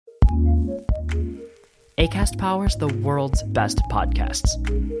Acast powers the world's best podcasts.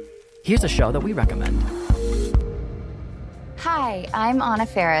 Here's a show that we recommend. Hi, I'm Anna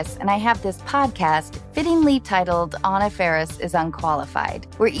Faris, and I have this podcast fittingly titled Anna Faris is Unqualified,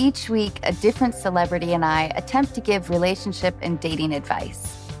 where each week a different celebrity and I attempt to give relationship and dating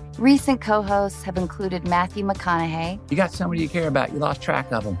advice. Recent co-hosts have included Matthew McConaughey. You got somebody you care about, you lost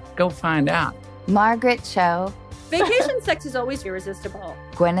track of them. Go find out. Margaret Cho. Vacation sex is always irresistible.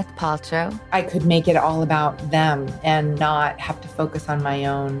 Gwyneth Paltrow. I could make it all about them and not have to focus on my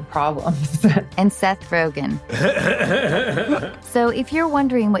own problems. And Seth Rogen. So if you're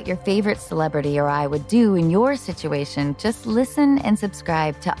wondering what your favorite celebrity or I would do in your situation, just listen and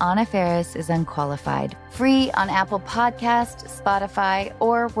subscribe to Anna Faris is Unqualified. Free on Apple Podcasts, Spotify,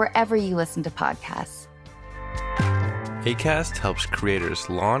 or wherever you listen to podcasts. Acast helps creators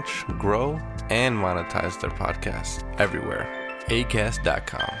launch, grow, and monetize their podcasts everywhere.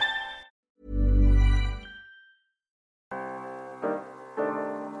 Acast.com.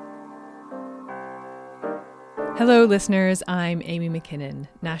 Hello, listeners. I'm Amy McKinnon,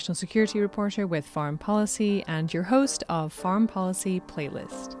 National Security Reporter with Foreign Policy and your host of Foreign Policy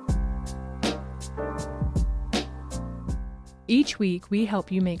Playlist. Each week, we help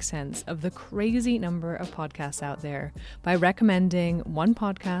you make sense of the crazy number of podcasts out there by recommending one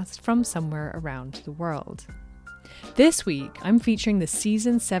podcast from somewhere around the world. This week, I'm featuring the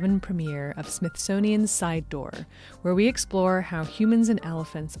Season 7 premiere of Smithsonian's Side Door, where we explore how humans and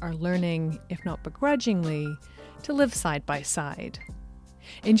elephants are learning, if not begrudgingly, to live side by side.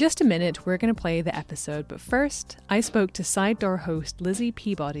 In just a minute, we're going to play the episode, but first, I spoke to Side Door host Lizzie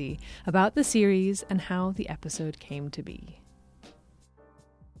Peabody about the series and how the episode came to be.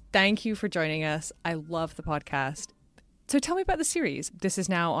 Thank you for joining us. I love the podcast. So tell me about the series. This is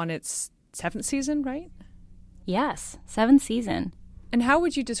now on its 7th season, right? Yes, 7th season. And how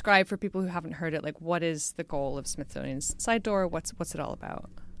would you describe for people who haven't heard it, like what is the goal of Smithsonian's Side Door? What's it all about?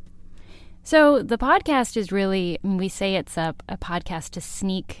 So the podcast is really, we say it's a podcast to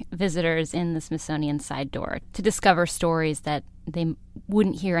sneak visitors in the Smithsonian Side Door, to discover stories that they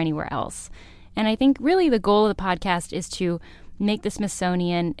wouldn't hear anywhere else. And I think really the goal of the podcast is to make the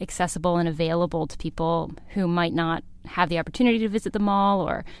Smithsonian accessible and available to people who might not have the opportunity to visit the mall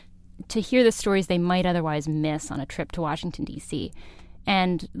or to hear the stories they might otherwise miss on a trip to Washington, D.C.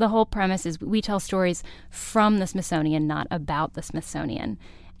 And the whole premise is we tell stories from the Smithsonian, not about the Smithsonian.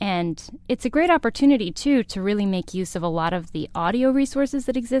 And it's a great opportunity, too, to really make use of a lot of the audio resources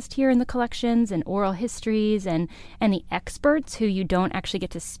that exist here in the collections and oral histories and the experts who you don't actually get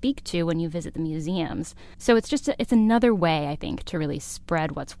to speak to when you visit the museums. So it's another way, I think, to really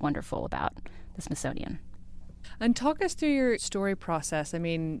spread what's wonderful about the Smithsonian. And talk us through your story process. I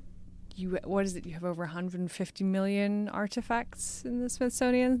mean, you have over 150 million artifacts in the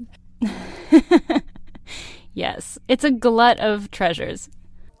Smithsonian? Yes, it's a glut of treasures.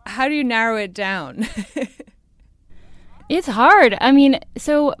 How do you narrow it down? It's hard. I mean,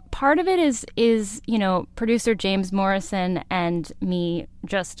 so part of it is producer James Morrison and me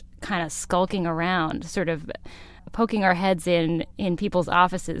just kind of skulking around, sort of poking our heads in people's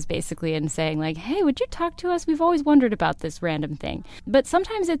offices, basically, and saying, like, hey, would you talk to us? We've always wondered about this random thing. But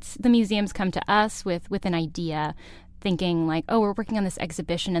sometimes it's the museums come to us with an idea, thinking like, oh, we're working on this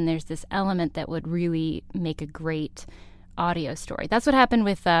exhibition and there's this element that would really make a great audio story. That's what happened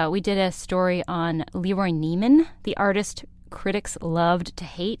with, we did a story on Leroy Neiman, the artist critics loved to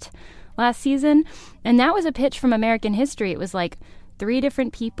hate last season. And that was a pitch from American History. It was like 3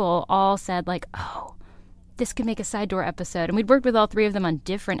 different people all said like, oh, this could make a Side Door episode. And we'd worked with all 3 of them on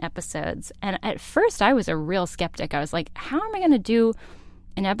different episodes. And at first I was a real skeptic. I was like, how am I going to do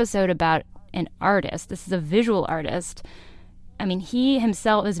an episode about an artist? This is a visual artist. I mean, he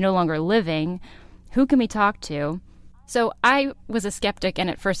himself is no longer living. Who can we talk to? So I was a skeptic, and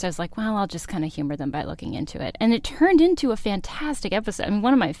at first I was like, well, I'll just kind of humor them by looking into it. And it turned into a fantastic episode. I mean,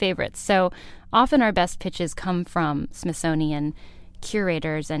 one of my favorites. So often our best pitches come from Smithsonian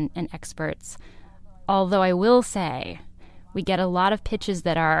curators and experts. Although I will say we get a lot of pitches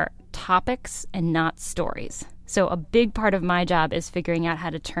that are topics and not stories. So a big part of my job is figuring out how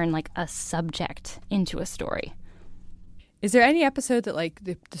to turn like a subject into a story. Is there any episode that like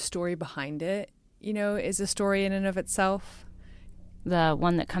the story behind it, is a story in and of itself? The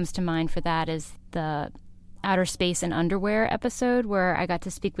one that comes to mind for that is the Outer Space and Underwear episode, where I got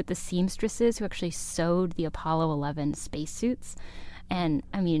to speak with the seamstresses who actually sewed the Apollo 11 spacesuits. And,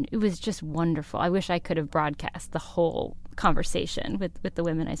 I mean, it was just wonderful. I wish I could have broadcast the whole conversation with the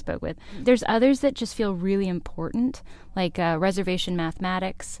women I spoke with. There's others that just feel really important, like Reservation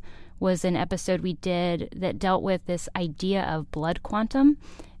Mathematics was an episode we did that dealt with this idea of blood quantum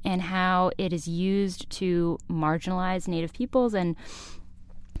and how it is used to marginalize Native peoples and,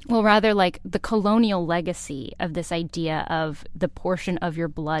 well, rather like the colonial legacy of this idea of the portion of your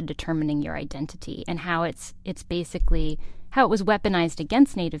blood determining your identity, and how it's basically how it was weaponized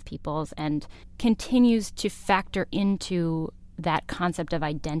against Native peoples and continues to factor into that concept of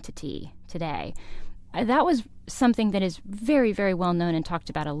identity today. That was something that is very, very well known and talked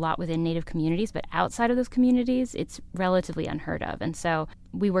about a lot within Native communities, but outside of those communities, it's relatively unheard of. And so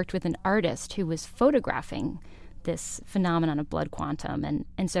we worked with an artist who was photographing this phenomenon of blood quantum.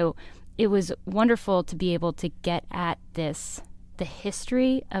 And so it was wonderful to be able to get at the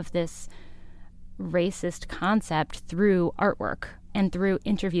history of this racist concept through artwork and through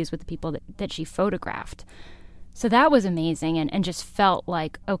interviews with the people that she photographed. So that was amazing, and just felt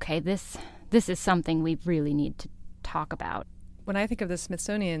like, okay, this is something we really need to talk about. When I think of the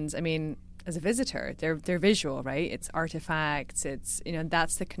Smithsonian's, I mean, as a visitor, they're visual, right? It's artifacts. It's, you know,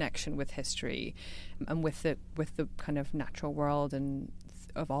 that's the connection with history, and with the kind of natural world and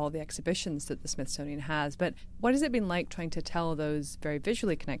of all the exhibitions that the Smithsonian has. But what has it been like trying to tell those very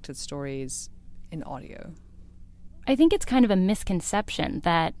visually connected stories in audio? I think it's kind of a misconception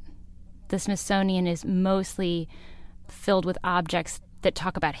that the Smithsonian is mostly filled with objects that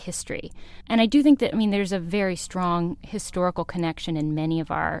talk about history. And I do think that, I mean, there's a very strong historical connection in many of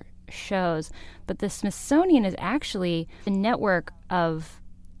our shows, but the Smithsonian is actually a network of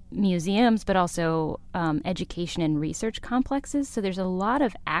museums, but also education and research complexes. So there's a lot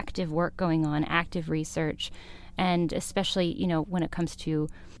of active work going on, active research, and especially, you know, when it comes to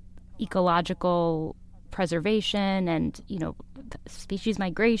ecological preservation and, you know, species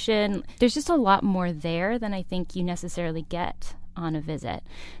migration. There's just a lot more there than I think you necessarily get on a visit.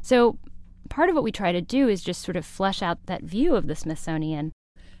 So part of what we try to do is just sort of flesh out that view of the Smithsonian.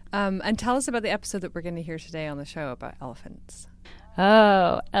 And tell us about the episode that we're going to hear today on the show about elephants.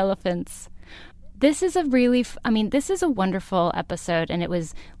 Oh, elephants. This is this is a wonderful episode, and it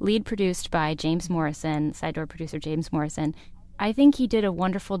was lead produced by James Morrison, Side Door producer James Morrison. I think he did a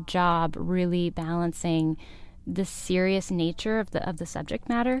wonderful job really balancing the serious nature of the subject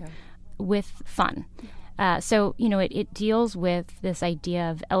matter with fun. So, you know, it deals with this idea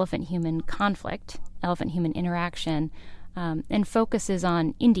of elephant-human conflict, elephant-human interaction, and focuses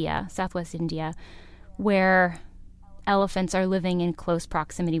on India, Southwest India, where elephants are living in close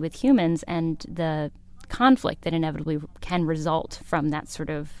proximity with humans, and the conflict that inevitably can result from that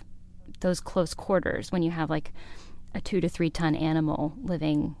sort of those close quarters. When you have like a 2 to 3 ton animal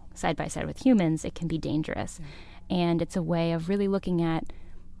living side by side with humans, it can be dangerous. And it's a way of really looking at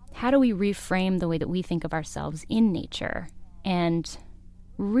how do we reframe the way that we think of ourselves in nature and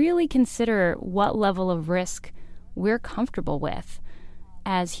really consider what level of risk we're comfortable with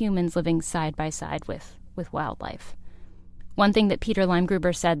as humans living side by side with wildlife. One thing that Peter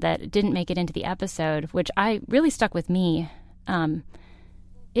Limegruber said that didn't make it into the episode, which I really stuck with me,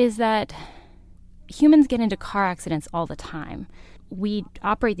 is that humans get into car accidents all the time. We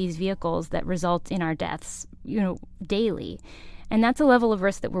operate these vehicles that result in our deaths, you know, daily. And that's a level of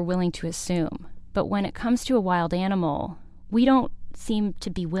risk that we're willing to assume. But when it comes to a wild animal, we don't seem to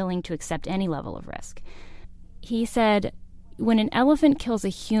be willing to accept any level of risk. He said, when an elephant kills a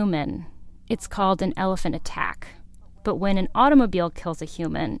human, it's called an elephant attack. But when an automobile kills a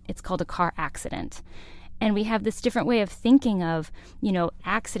human, it's called a car accident. And we have this different way of thinking of, you know,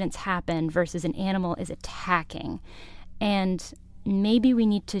 accidents happen versus an animal is attacking. And maybe we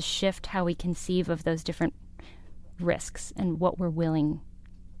need to shift how we conceive of those different risks and what we're willing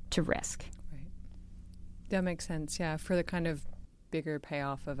to risk. Right. That makes sense, yeah, for the kind of bigger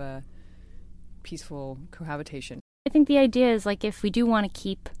payoff of a peaceful cohabitation. I think the idea is, like, if we do want to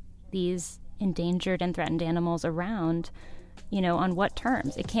keep these endangered and threatened animals around, you know, on what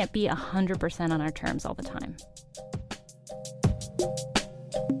terms? It can't be 100% on our terms all the time.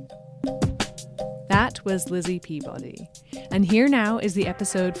 That was Lizzie Peabody. And here now is the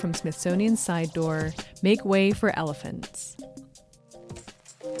episode from Smithsonian's Side Door, Make Way for Elephants.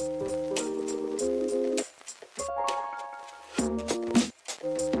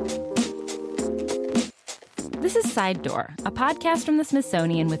 This is Side Door, a podcast from the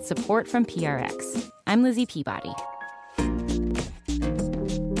Smithsonian with support from PRX. I'm Lizzie Peabody.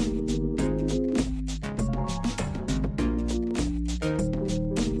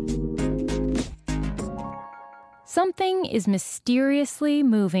 Something is mysteriously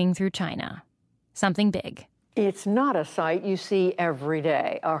moving through China. Something big. It's not a sight you see every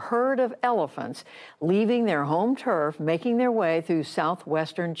day. A herd of elephants leaving their home turf, making their way through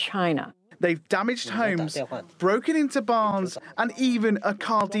southwestern China. They've damaged homes, broken into barns, and even a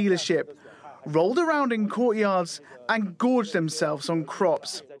car dealership, rolled around in courtyards and gorged themselves on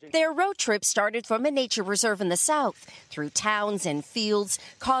crops. Their road trip started from a nature reserve in the south, through towns and fields,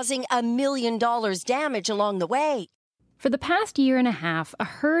 causing $1 million damage along the way. For the past year and a half, a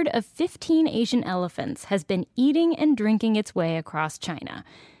herd of 15 Asian elephants has been eating and drinking its way across China,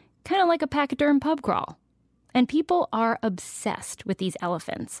 kind of like a pachyderm pub crawl. And people are obsessed with these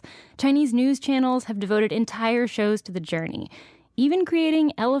elephants. Chinese news channels have devoted entire shows to the journey, even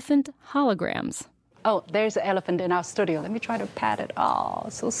creating elephant holograms. Oh, there's an elephant in our studio. Let me try to pet it. Oh,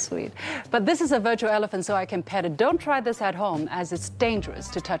 so sweet. But this is a virtual elephant, so I can pet it. Don't try this at home, as it's dangerous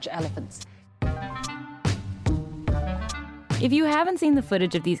to touch elephants. If you haven't seen the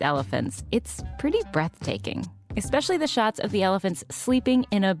footage of these elephants, it's pretty breathtaking, especially the shots of the elephants sleeping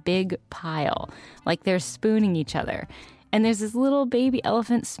in a big pile, like they're spooning each other. And there's this little baby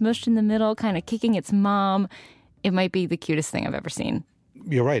elephant smushed in the middle, kind of kicking its mom. It might be the cutest thing I've ever seen.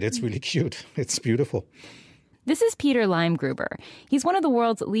 You're right. It's really cute. It's beautiful. This is Peter Leimgruber. He's one of the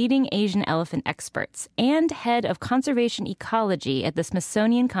world's leading Asian elephant experts and head of conservation ecology at the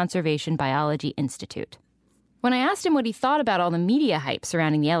Smithsonian Conservation Biology Institute. When I asked him what he thought about all the media hype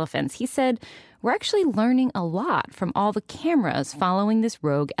surrounding the elephants, he said, "We're actually learning a lot from all the cameras following this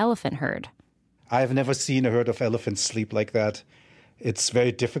rogue elephant herd." I've never seen a herd of elephants sleep like that. It's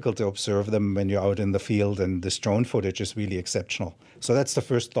very difficult to observe them when you're out in the field, and this drone footage is really exceptional. So that's the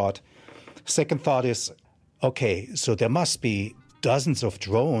first thought. Second thought is, okay, so there must be dozens of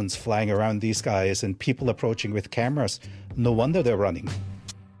drones flying around these guys and people approaching with cameras. No wonder they're running.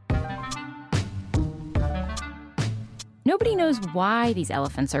 Nobody knows why these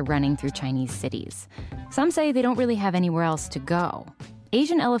elephants are running through Chinese cities. Some say they don't really have anywhere else to go.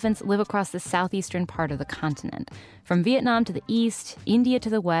 Asian elephants live across the southeastern part of the continent, from Vietnam to the east, India to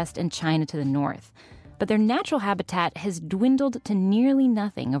the west, and China to the north. But their natural habitat has dwindled to nearly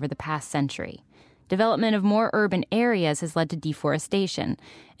nothing over the past century. Development of more urban areas has led to deforestation,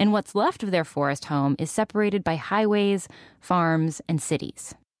 and what's left of their forest home is separated by highways, farms, and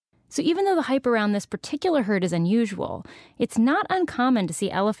cities. So even though the hype around this particular herd is unusual, it's not uncommon to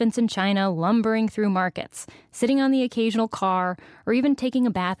see elephants in China lumbering through markets, sitting on the occasional car, or even taking a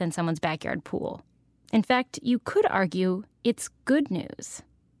bath in someone's backyard pool. In fact, you could argue it's good news.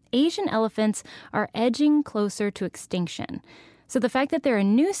 Asian elephants are edging closer to extinction. So the fact that they're a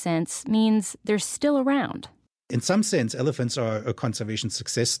nuisance means they're still around. In some sense, elephants are a conservation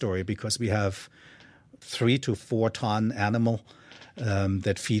success story because we have 3 to 4 ton animal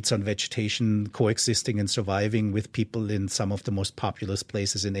that feeds on vegetation, coexisting and surviving with people in some of the most populous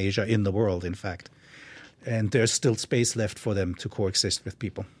places in Asia, in the world, in fact. And there's still space left for them to coexist with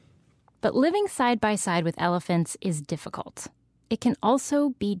people. But living side by side with elephants is difficult. It can also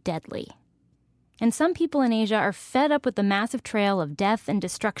be deadly. And some people in Asia are fed up with the massive trail of death and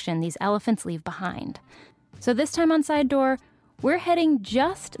destruction these elephants leave behind. So this time on Side Door, we're heading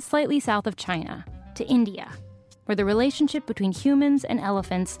just slightly south of China, to India, where the relationship between humans and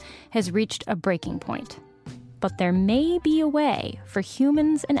elephants has reached a breaking point. But there may be a way for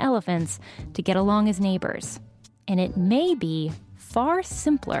humans and elephants to get along as neighbors. And it may be far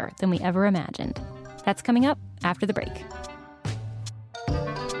simpler than we ever imagined. That's coming up after the break.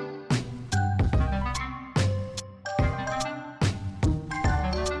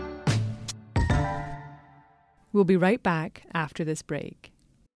 We'll be right back after this break.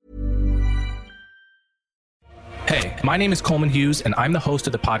 Hey, my name is Coleman Hughes, and I'm the host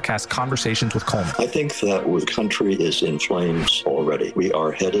of the podcast Conversations with Coleman. I think that the country is in flames already. We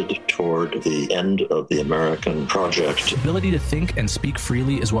are headed toward the end of the American project. The ability to think and speak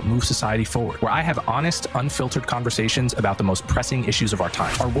freely is what moves society forward, where I have honest, unfiltered conversations about the most pressing issues of our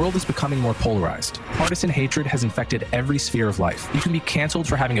time. Our world is becoming more polarized. Partisan hatred has infected every sphere of life. You can be canceled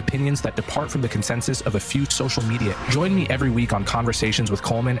for having opinions that depart from the consensus of a few social media. Join me every week on Conversations with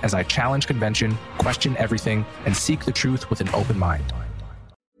Coleman as I challenge convention, question everything, and seek the truth with an open mind.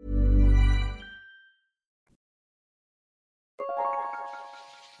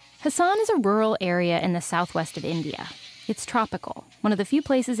 Hassan is a rural area in the southwest of India. It's tropical, one of the few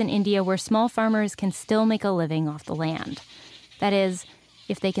places in India where small farmers can still make a living off the land. That is,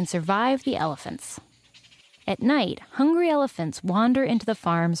 if they can survive the elephants. At night, hungry elephants wander into the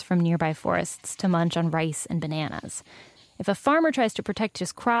farms from nearby forests to munch on rice and bananas. If a farmer tries to protect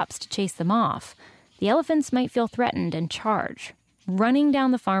his crops to chase them off, the elephants might feel threatened and charge, running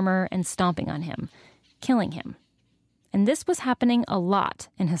down the farmer and stomping on him, killing him. And this was happening a lot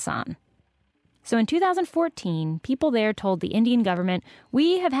in Hassan. So in 2014, people there told the Indian government,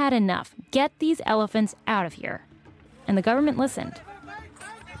 "We have had enough. Get these elephants out of here." And the government listened.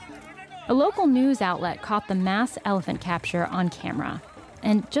 A local news outlet caught the mass elephant capture on camera.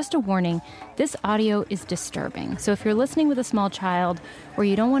 And just a warning, this audio is disturbing. So if you're listening with a small child or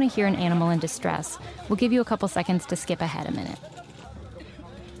you don't want to hear an animal in distress, we'll give you a couple seconds to skip ahead a minute.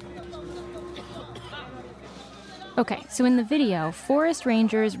 Okay, so in the video, forest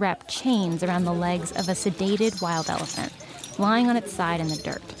rangers wrap chains around the legs of a sedated wild elephant, lying on its side in the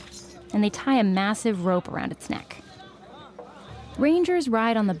dirt. And they tie a massive rope around its neck. Rangers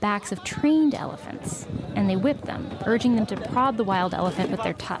ride on the backs of trained elephants, and they whip them, urging them to prod the wild elephant with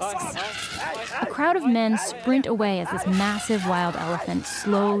their tusks. A crowd of men sprint away as this massive wild elephant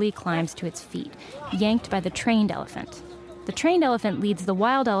slowly climbs to its feet, yanked by the trained elephant. The trained elephant leads the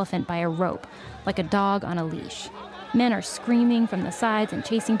wild elephant by a rope, like a dog on a leash. Men are screaming from the sides and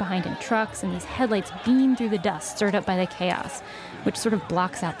chasing behind in trucks, and these headlights beam through the dust stirred up by the chaos, which sort of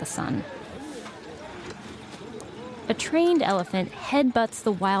blocks out the sun. A trained elephant headbutts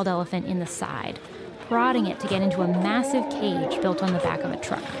the wild elephant in the side, prodding it to get into a massive cage built on the back of a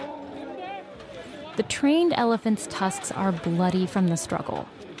truck. The trained elephant's tusks are bloody from the struggle.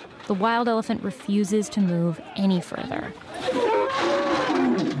 The wild elephant refuses to move any further.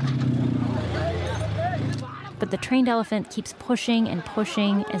 But the trained elephant keeps pushing and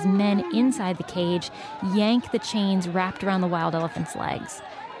pushing as men inside the cage yank the chains wrapped around the wild elephant's legs.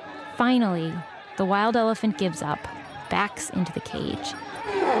 Finally, the wild elephant gives up, backs into the cage.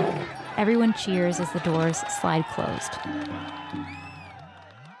 Everyone cheers as the doors slide closed.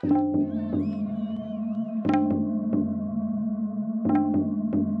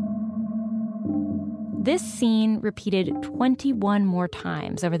 This scene repeated 21 more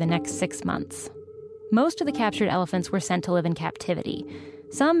times over the next 6 months. Most of the captured elephants were sent to live in captivity.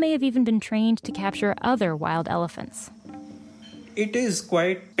 Some may have even been trained to capture other wild elephants. It is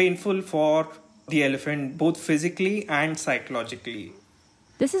quite painful for the elephant, both physically and psychologically.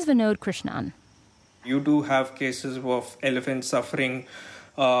 This is Vinod Krishnan. You do have cases of elephants suffering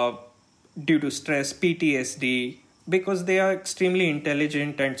due to stress, PTSD, because they are extremely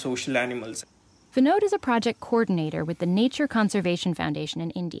intelligent and social animals. Vinod is a project coordinator with the Nature Conservation Foundation in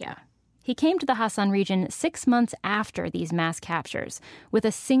India. He came to the Hassan region 6 months after these mass captures with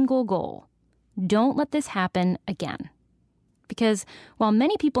a single goal: don't let this happen again. Because while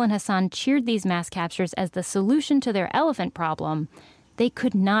many people in Hassan cheered these mass captures as the solution to their elephant problem, they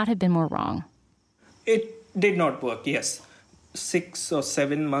could not have been more wrong. It did not work, yes. 6 or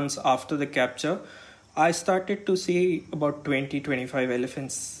 7 months after the capture, I started to see about 20-25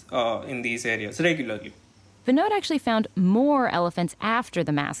 elephants in these areas regularly. Vinod actually found more elephants after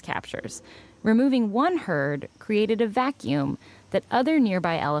the mass captures. Removing one herd created a vacuum that other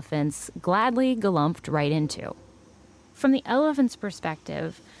nearby elephants gladly galumped right into. From the elephant's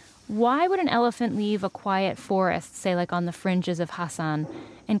perspective, why would an elephant leave a quiet forest, say like on the fringes of Hassan,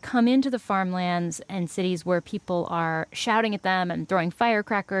 and come into the farmlands and cities where people are shouting at them and throwing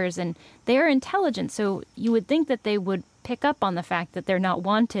firecrackers? And they are intelligent, so you would think that they would pick up on the fact that they're not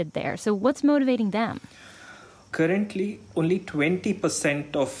wanted there. So what's motivating them? Currently, only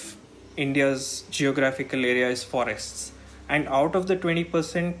 20% of India's geographical area is forests. And out of the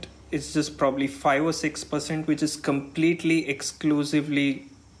 20%, it's just probably 5 or 6% which is completely, exclusively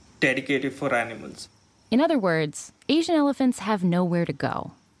dedicated for animals. In other words, Asian elephants have nowhere to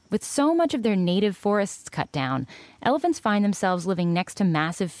go. With so much of their native forests cut down, elephants find themselves living next to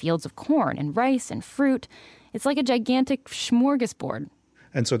massive fields of corn and rice and fruit. It's like a gigantic smorgasbord.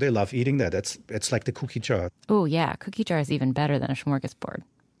 And so they love eating that. It's like the cookie jar. Oh, yeah, cookie jar is even better than a smorgasbord.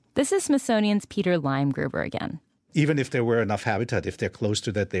 This is Smithsonian's Peter Limegruber again. Even if there were enough habitat, if they're close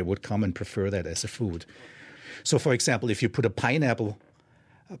to that, they would come and prefer that as a food. So, for example, if you put a pineapple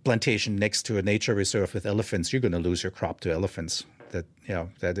plantation next to a nature reserve with elephants, you're going to lose your crop to elephants.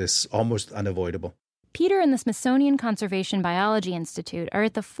 That is almost unavoidable. Peter and the Smithsonian Conservation Biology Institute are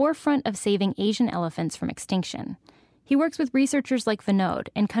at the forefront of saving Asian elephants from extinction. He works with researchers like Vinod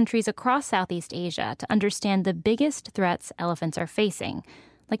in countries across Southeast Asia to understand the biggest threats elephants are facing,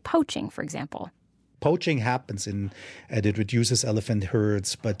 like poaching, for example. Poaching happens and it reduces elephant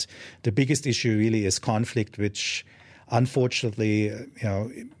herds, but the biggest issue really is conflict, which unfortunately,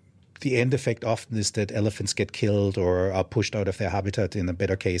 the end effect often is that elephants get killed or are pushed out of their habitat in a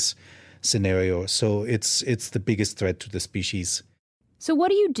better case scenario. So it's the biggest threat to the species. So what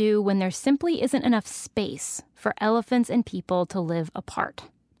do you do when there simply isn't enough space for elephants and people to live apart?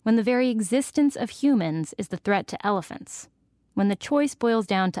 When the very existence of humans is the threat to elephants? When the choice boils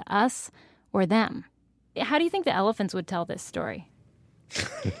down to us or them? How do you think the elephants would tell this story?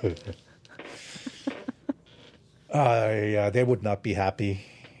 They would not be happy.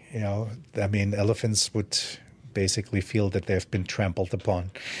 Elephants would basically feel that they've been trampled upon.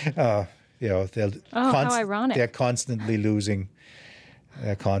 How ironic. They're constantly losing.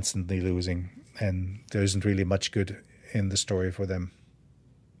 They're constantly losing, and there isn't really much good in the story for them.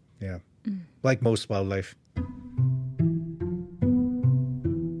 Yeah, like most wildlife.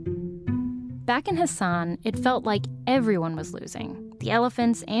 Back in Hassan, it felt like everyone was losing, the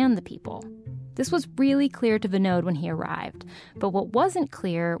elephants and the people. This was really clear to Vinod when he arrived, but what wasn't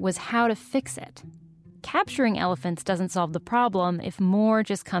clear was how to fix it. Capturing elephants doesn't solve the problem if more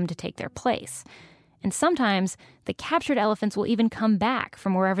just come to take their place. And sometimes the captured elephants will even come back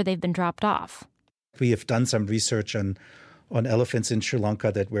from wherever they've been dropped off. We have done some research on elephants in Sri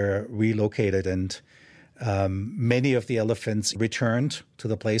Lanka that were relocated, and many of the elephants returned to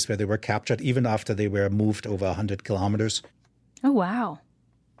the place where they were captured, even after they were moved over 100 kilometers. Oh, wow.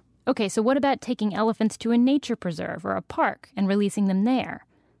 Okay, so what about taking elephants to a nature preserve or a park and releasing them there?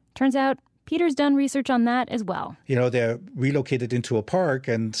 Turns out Peter's done research on that as well. They're relocated into a park,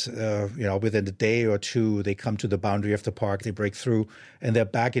 and, within a day or two, they come to the boundary of the park, they break through, and they're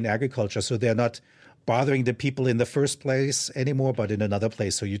back in agriculture. So they're not bothering the people in the first place anymore, but in another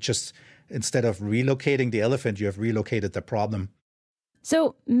place. So you just, instead of relocating the elephant, you have relocated the problem.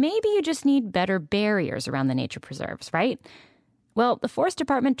 So maybe you just need better barriers around the nature preserves, right? Well, the Forest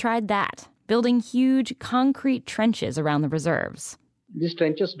Department tried that, building huge concrete trenches around the reserves. These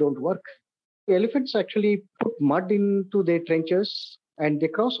trenches don't work. Elephants actually put mud into their trenches and they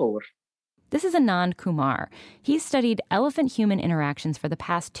cross over. This is Anand Kumar. He's studied elephant-human interactions for the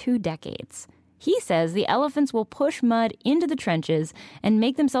past 2 decades. He says the elephants will push mud into the trenches and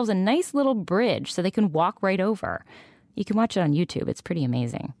make themselves a nice little bridge so they can walk right over. You can watch it on YouTube. It's pretty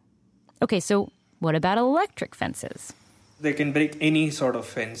amazing. Okay, so what about electric fences? They can break any sort of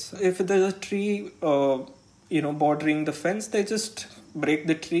fence. If there's a tree, bordering the fence, they just break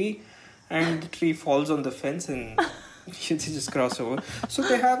the tree and the tree falls on the fence and you just cross over. So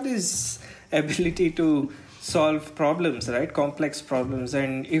they have this ability to solve problems, right? Complex problems.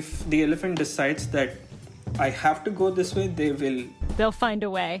 And if the elephant decides that I have to go this way, they'll find a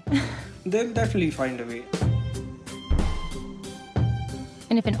way. They'll definitely find a way.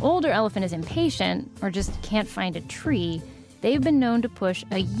 And if an older elephant is impatient or just can't find a tree, they've been known to push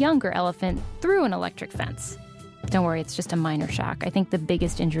a younger elephant through an electric fence. Don't worry, it's just a minor shock. I think the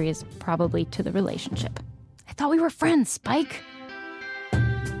biggest injury is probably to the relationship. I thought we were friends, Spike.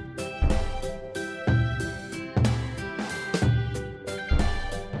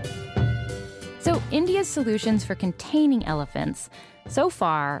 So India's solutions for containing elephants, so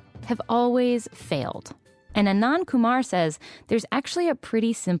far, have always failed. And Anand Kumar says there's actually a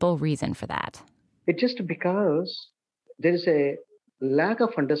pretty simple reason for that. It's just because there is a lack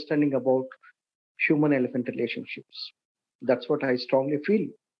of understanding about human-elephant relationships. That's what I strongly feel.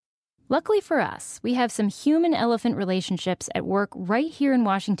 Luckily for us, we have some human-elephant relationships at work right here in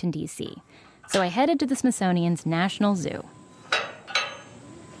Washington, D.C. So I headed to the Smithsonian's National Zoo.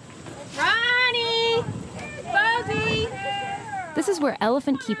 Ronnie! Bosie! This is where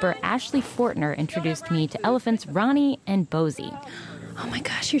elephant keeper Ashley Fortner introduced me to elephants Ronnie and Bosie. Oh my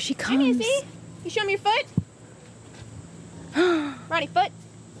gosh, here she comes. Hey, see? You show me your foot? Ronnie, foot.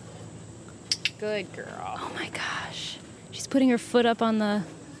 Good girl. Oh my gosh. She's putting her foot up on the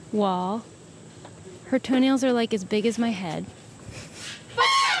wall. Her toenails are like as big as my head.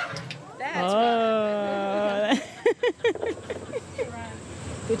 That's right.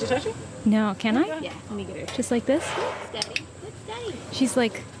 Did you touch her? No, can I? Yeah, let me get her. Just like this? Steady. Steady. She's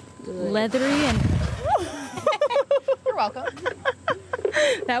like leathery and... You're welcome.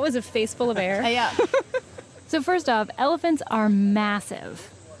 That was a face full of air. Yeah. So first off, elephants are massive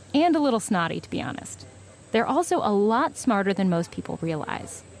and a little snotty, to be honest. They're also a lot smarter than most people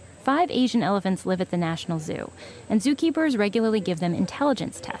realize. 5 Asian elephants live at the National Zoo, and zookeepers regularly give them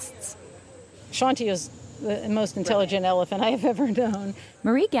intelligence tests. Shanti is the most intelligent elephant I have ever known.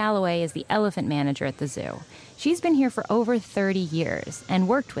 Marie Galloway is the elephant manager at the zoo. She's been here for over 30 years and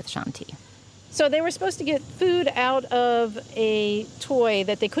worked with Shanti. So they were supposed to get food out of a toy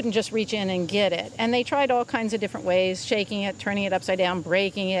that they couldn't just reach in and get it. And they tried all kinds of different ways, shaking it, turning it upside down,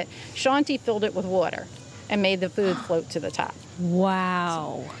 breaking it. Shanti filled it with water and made the food float to the top.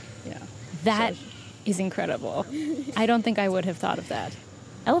 Wow. Yeah. That is incredible. I don't think I would have thought of that.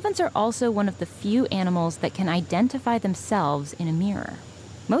 Elephants are also one of the few animals that can identify themselves in a mirror.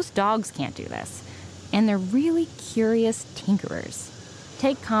 Most dogs can't do this. And they're really curious tinkerers.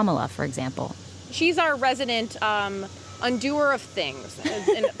 Take Kamala, for example. She's our resident undoer of things,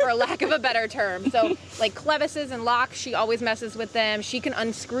 for a lack of a better term. So, like clevises and locks, she always messes with them. She can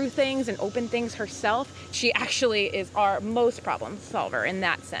unscrew things and open things herself. She actually is our most problem solver in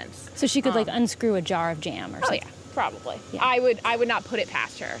that sense. So she could unscrew a jar of jam or something. Oh yeah, probably. Yeah. I would not put it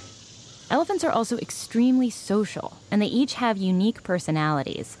past her. Elephants are also extremely social, and they each have unique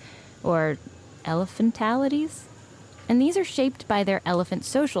personalities, or elephantalities. And these are shaped by their elephant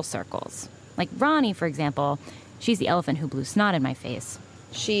social circles. Like Ronnie, for example, she's the elephant who blew snot in my face.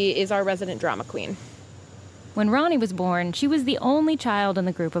 She is our resident drama queen. When Ronnie was born, she was the only child in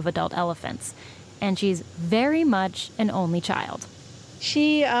the group of adult elephants, and she's very much an only child.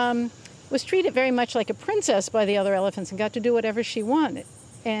 She was treated very much like a princess by the other elephants and got to do whatever she wanted.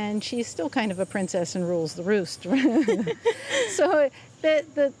 And she's still kind of a princess and rules the roost. So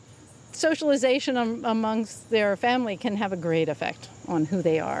the socialization amongst their family can have a great effect on who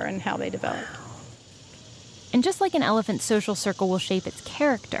they are and how they develop. And just like an elephant's social circle will shape its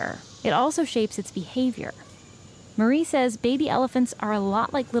character, it also shapes its behavior. Marie says baby elephants are a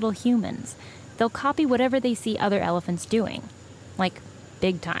lot like little humans. They'll copy whatever they see other elephants doing. Like,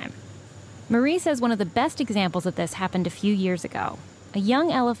 big time. Marie says one of the best examples of this happened a few years ago. A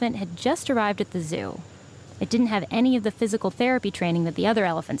young elephant had just arrived at the zoo. It didn't have any of the physical therapy training that the other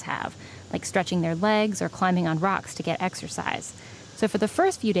elephants have, like stretching their legs or climbing on rocks to get exercise. So for the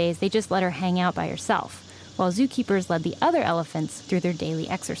first few days, they just let her hang out by herself, while zookeepers led the other elephants through their daily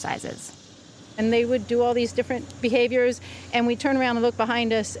exercises. And they would do all these different behaviors, and we'd turn around and look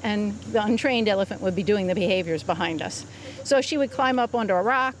behind us, and the untrained elephant would be doing the behaviors behind us. So she would climb up onto a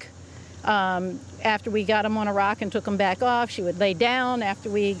rock. After we got him on a rock and took him back off, she would lay down. After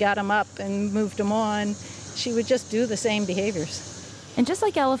we got him up and moved him on, she would just do the same behaviors. And just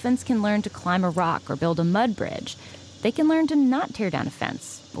like elephants can learn to climb a rock or build a mud bridge, they can learn to not tear down a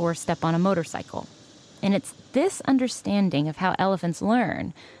fence or step on a motorcycle. And it's this understanding of how elephants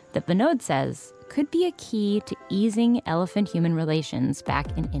learn that Vinod says could be a key to easing elephant-human relations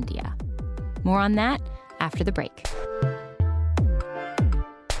back in India. More on that after the break.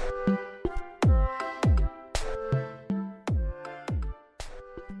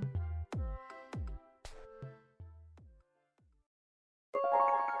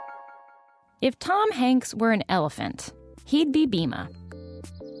 If Tom Hanks were an elephant, he'd be Bhima.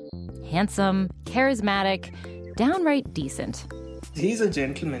 Handsome, charismatic, downright decent. He's a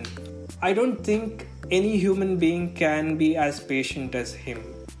gentleman. I don't think any human being can be as patient as him.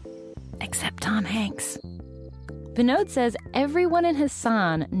 Except Tom Hanks. Vinod says everyone in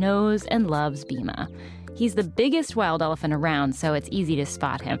Hassan knows and loves Bhima. He's the biggest wild elephant around, so it's easy to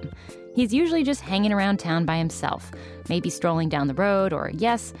spot him. He's usually just hanging around town by himself, maybe strolling down the road or,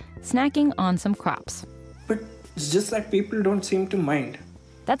 yes, snacking on some crops. But it's just that people don't seem to mind.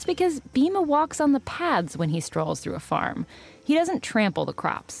 That's because Bhima walks on the paths when he strolls through a farm. He doesn't trample the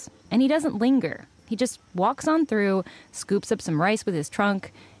crops, and he doesn't linger. He just walks on through, scoops up some rice with his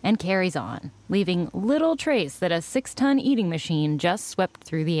trunk, and carries on, leaving little trace that a 6-ton eating machine just swept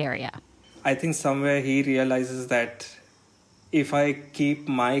through the area. I think somewhere he realizes that if I keep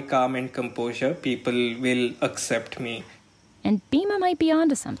my calm and composure, people will accept me. And Bhima might be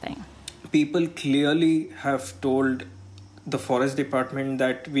onto something. People clearly have told the forest department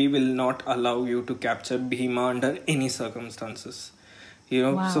that we will not allow you to capture Bhima under any circumstances.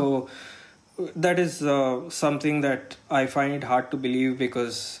 Wow. So that is something that I find it hard to believe,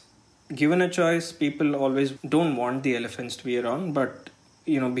 because given a choice, people always don't want the elephants to be around, but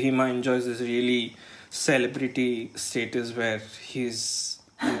Bhima enjoys this really celebrity status where he's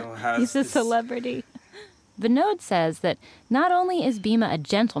he's a celebrity. Vinod says that not only is Bhima a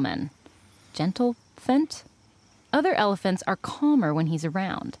gentleman, gentle-fent, other elephants are calmer when he's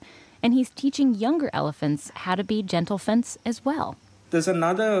around, and he's teaching younger elephants how to be gentle-fents as well. There's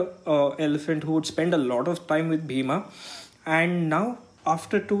another elephant who would spend a lot of time with Bhima, and now,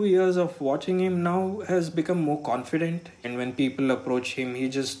 after 2 years of watching him, now has become more confident. And when people approach him, he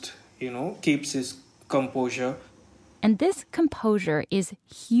just, keeps his composure. And this composure is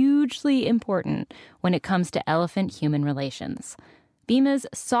hugely important when it comes to elephant-human relations. Bhima's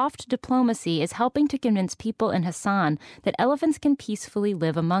soft diplomacy is helping to convince people in Hassan that elephants can peacefully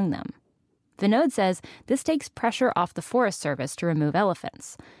live among them. Vinod says this takes pressure off the Forest Service to remove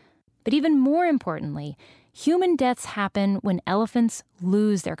elephants. But even more importantly, human deaths happen when elephants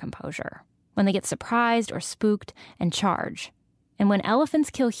lose their composure, when they get surprised or spooked and charge. And when elephants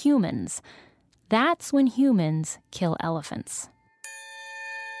kill humans, that's when humans kill elephants.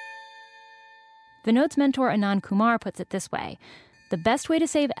 Vinod's mentor Anand Kumar puts it this way: the best way to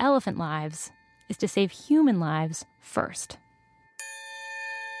save elephant lives is to save human lives first.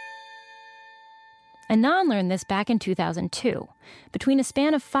 Anand learned this back in 2002. Between a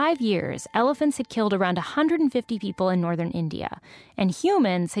span of 5 years, elephants had killed around 150 people in northern India, and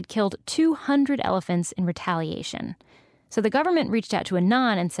humans had killed 200 elephants in retaliation. So the government reached out to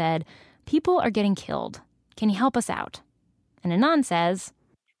Anand and said, "People are getting killed. Can you help us out?" And Anand says,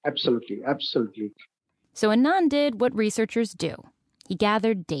 Absolutely, absolutely. So Anand did what researchers do. He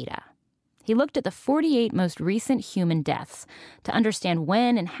gathered data. He looked at the 48 most recent human deaths to understand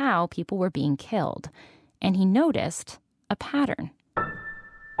when and how people were being killed. And he noticed a pattern.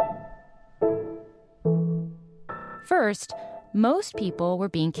 First, most people were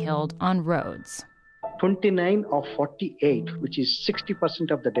being killed on roads. 29 of 48, which is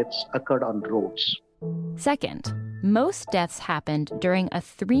 60% of the deaths, occurred on roads. Second, most deaths happened during a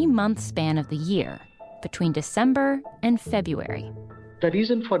 3-month span of the year, between December and February. The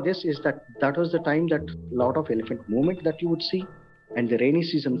reason for this is that was the time that a lot of elephant movement that you would see, and the rainy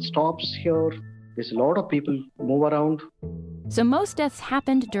season stops here. There's a lot of people move around. So most deaths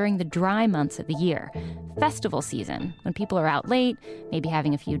happened during the dry months of the year, festival season, when people are out late, maybe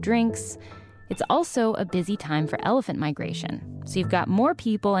having a few drinks. It's also a busy time for elephant migration, so you've got more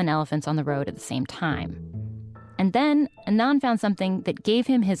people and elephants on the road at the same time. And then Anand found something that gave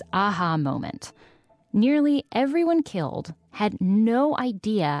him his aha moment. Nearly everyone killed had no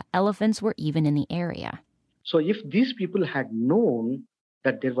idea elephants were even in the area. So if these people had known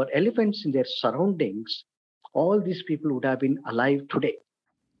that there were elephants in their surroundings, all these people would have been alive today.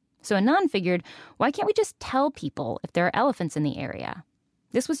 So Anand figured, why can't we just tell people if there are elephants in the area?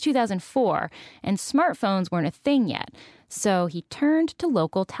 This was 2004, and smartphones weren't a thing yet, so he turned to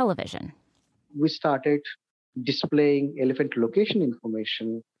local television. We started displaying elephant location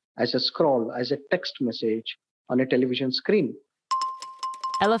information as a scroll, as a text message on a television screen.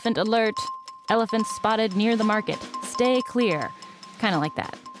 Elephant alert. Elephants spotted near the market. Stay clear. Kind of like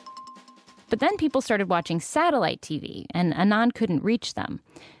that. But then people started watching satellite TV, and Anand couldn't reach them.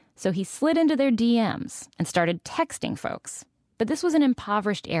 So he slid into their DMs and started texting folks. But this was an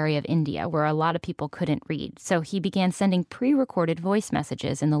impoverished area of India where a lot of people couldn't read, so he began sending pre-recorded voice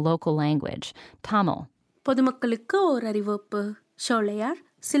messages in the local language, Tamil.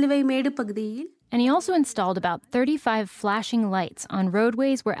 And he also installed about 35 flashing lights on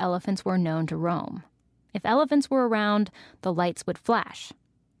roadways where elephants were known to roam. If elephants were around, the lights would flash.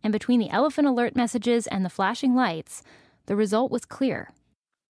 And between the elephant alert messages and the flashing lights, the result was clear.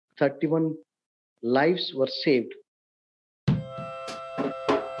 31 lives were saved.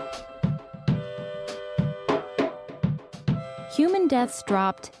 Human deaths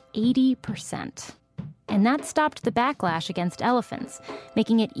dropped 80%. And that stopped the backlash against elephants,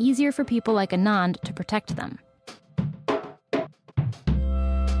 making it easier for people like Anand to protect them.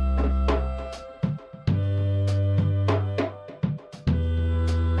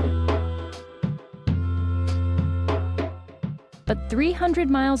 But 300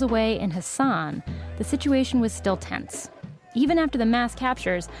 miles away in Hassan, the situation was still tense. Even after the mass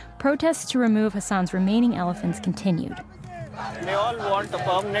captures, protests to remove Hassan's remaining elephants continued. They all want a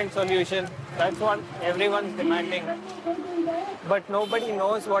permanent solution. That's what everyone's demanding. But nobody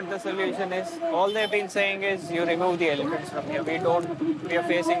knows what the solution is. All they've been saying is, you remove the elephants from here. We are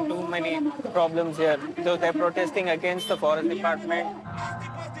facing too many problems here. So they're protesting against the forest department.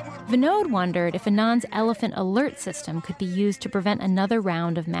 Vinod wondered if Anand's elephant alert system could be used to prevent another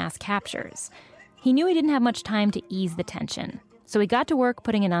round of mass captures. He knew he didn't have much time to ease the tension, so he got to work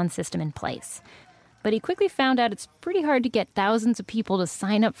putting Anand's system in place. But he quickly found out it's pretty hard to get thousands of people to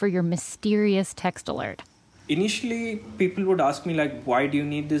sign up for your mysterious text alert. Initially, people would ask me, why do you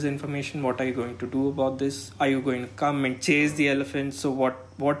need this information? What are you going to do about this? Are you going to come and chase the elephants? So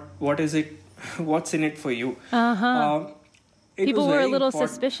what is it? What's in it for you? People were a little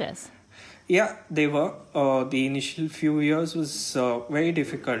suspicious. Yeah, they were. The initial few years was very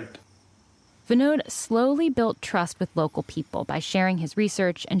difficult. Vinod slowly built trust with local people by sharing his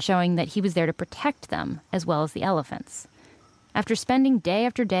research and showing that he was there to protect them as well as the elephants. After spending day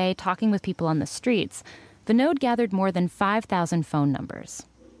after day talking with people on the streets, Vinod gathered more than 5,000 phone numbers.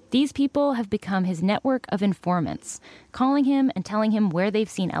 These people have become his network of informants, calling him and telling him where they've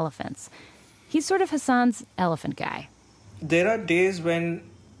seen elephants. He's sort of Hassan's elephant guy. There are days when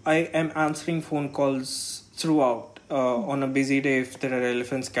I am answering phone calls throughout. On a busy day, if there are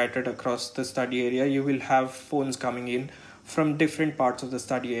elephants scattered across the study area, you will have phones coming in from different parts of the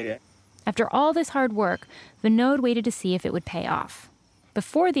study area. After all this hard work, Vinod waited to see if it would pay off.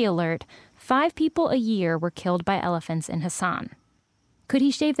 Before the alert, 5 people a year were killed by elephants in Hassan. Could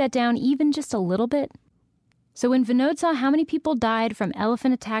he shave that down even just a little bit? So when Vinod saw how many people died from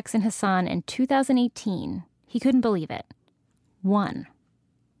elephant attacks in Hassan in 2018, he couldn't believe it. 1.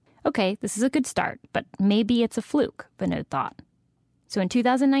 Okay, this is a good start, but maybe it's a fluke, Vinod thought. So in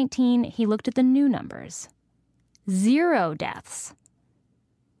 2019, he looked at the new numbers. 0 deaths.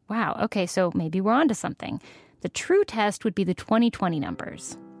 Wow, okay, so maybe we're onto something. The true test would be the 2020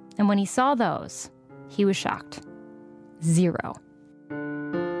 numbers. And when he saw those, he was shocked. 0.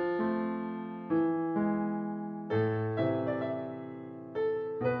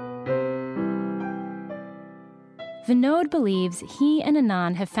 Vinod believes he and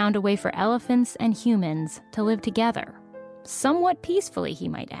Anand have found a way for elephants and humans to live together. Somewhat peacefully, he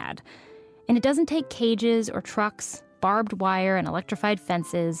might add. And it doesn't take cages or trucks, barbed wire and electrified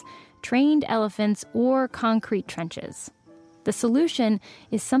fences, trained elephants, or concrete trenches. The solution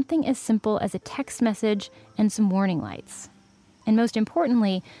is something as simple as a text message and some warning lights. And most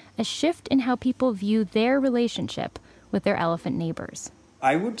importantly, a shift in how people view their relationship with their elephant neighbors.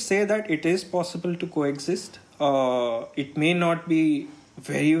 I would say that it is possible to coexist. It may not be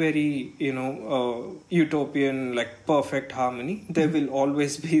very, very, utopian, like perfect harmony. There will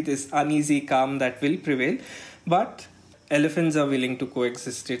always be this uneasy calm that will prevail. But elephants are willing to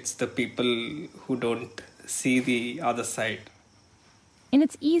coexist. It's the people who don't see the other side. And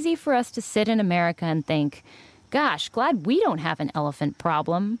it's easy for us to sit in America and think, gosh, glad we don't have an elephant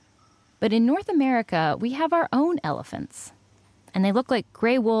problem. But in North America, we have our own elephants. And they look like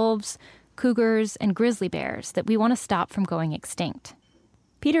gray wolves, cougars, and grizzly bears that we want to stop from going extinct.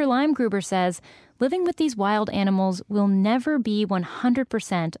 Peter Limegruber says living with these wild animals will never be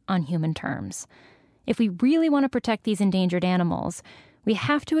 100% on human terms. If we really want to protect these endangered animals, we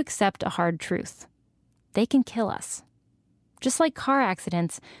have to accept a hard truth. They can kill us. Just like car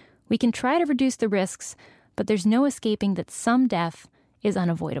accidents, we can try to reduce the risks, but there's no escaping that some death is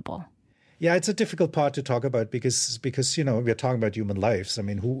unavoidable. Yeah, it's a difficult part to talk about because we're talking about human lives. I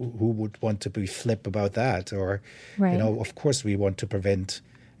mean, who would want to be flip about that? Or, right. Of course we want to prevent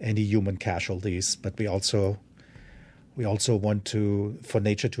any human casualties, but we also want for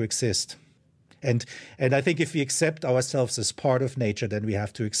nature to exist. And I think if we accept ourselves as part of nature, then we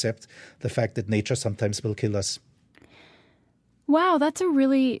have to accept the fact that nature sometimes will kill us. Wow, that's a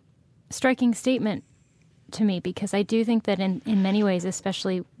really striking statement to me, because I do think that in many ways,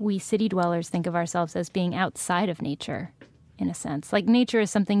 especially we city dwellers think of ourselves as being outside of nature, in a sense. Like nature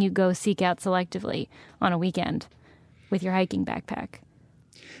is something you go seek out selectively on a weekend with your hiking backpack.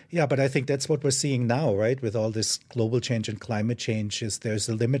 Yeah, but I think that's what we're seeing now, right? With all this global change and climate change, there's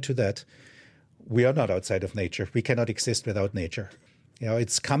a limit to that. We are not outside of nature. We cannot exist without nature.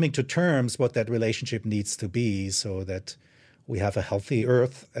 It's coming to terms what that relationship needs to be so that we have a healthy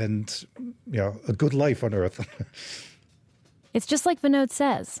Earth and, a good life on Earth. It's just like Vinod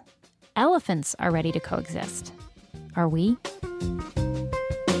says. Elephants are ready to coexist. Are we?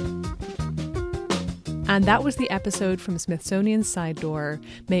 And that was the episode from Smithsonian's Side Door,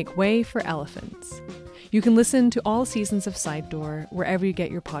 Make Way for Elephants. You can listen to all seasons of Side Door wherever you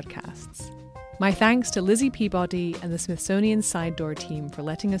get your podcasts. My thanks to Lizzie Peabody and the Smithsonian Side Door team for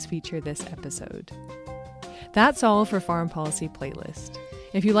letting us feature this episode. That's all for Foreign Policy Playlist.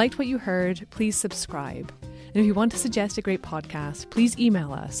 If you liked what you heard, please subscribe. And if you want to suggest a great podcast, please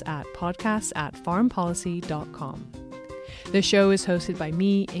email us at podcasts@foreignpolicy.com. The show is hosted by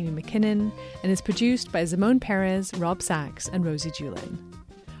me, Amy McKinnon, and is produced by Simone Perez, Rob Sachs, and Rosie Julin.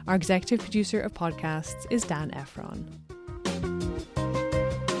 Our executive producer of podcasts is Dan Efron.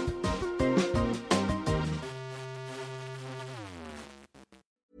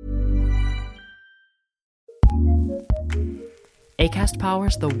 Acast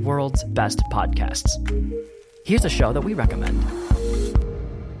powers the world's best podcasts. Here's a show that we recommend.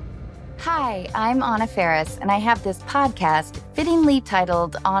 Hi, I'm Anna Faris, and I have this podcast fittingly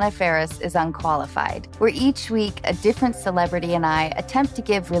titled Anna Faris is Unqualified, where each week a different celebrity and I attempt to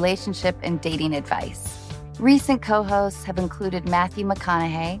give relationship and dating advice. Recent co-hosts have included Matthew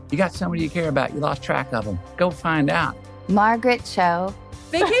McConaughey. You got somebody you care about, you lost track of them. Go find out. Margaret Cho.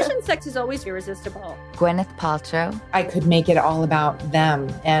 Vacation sex is always irresistible. Gwyneth Paltrow. I could make it all about them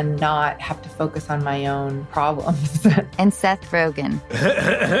and not have to focus on my own problems. And Seth Rogen.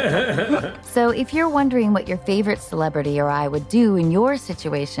 So if you're wondering what your favorite celebrity or I would do in your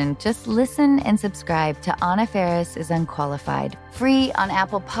situation, just listen and subscribe to Anna Faris is Unqualified. Free on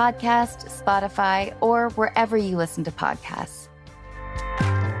Apple Podcasts, Spotify, or wherever you listen to podcasts.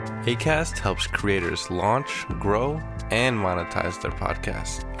 Acast helps creators launch, grow, and monetize their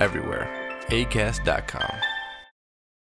podcasts everywhere. Acast.com.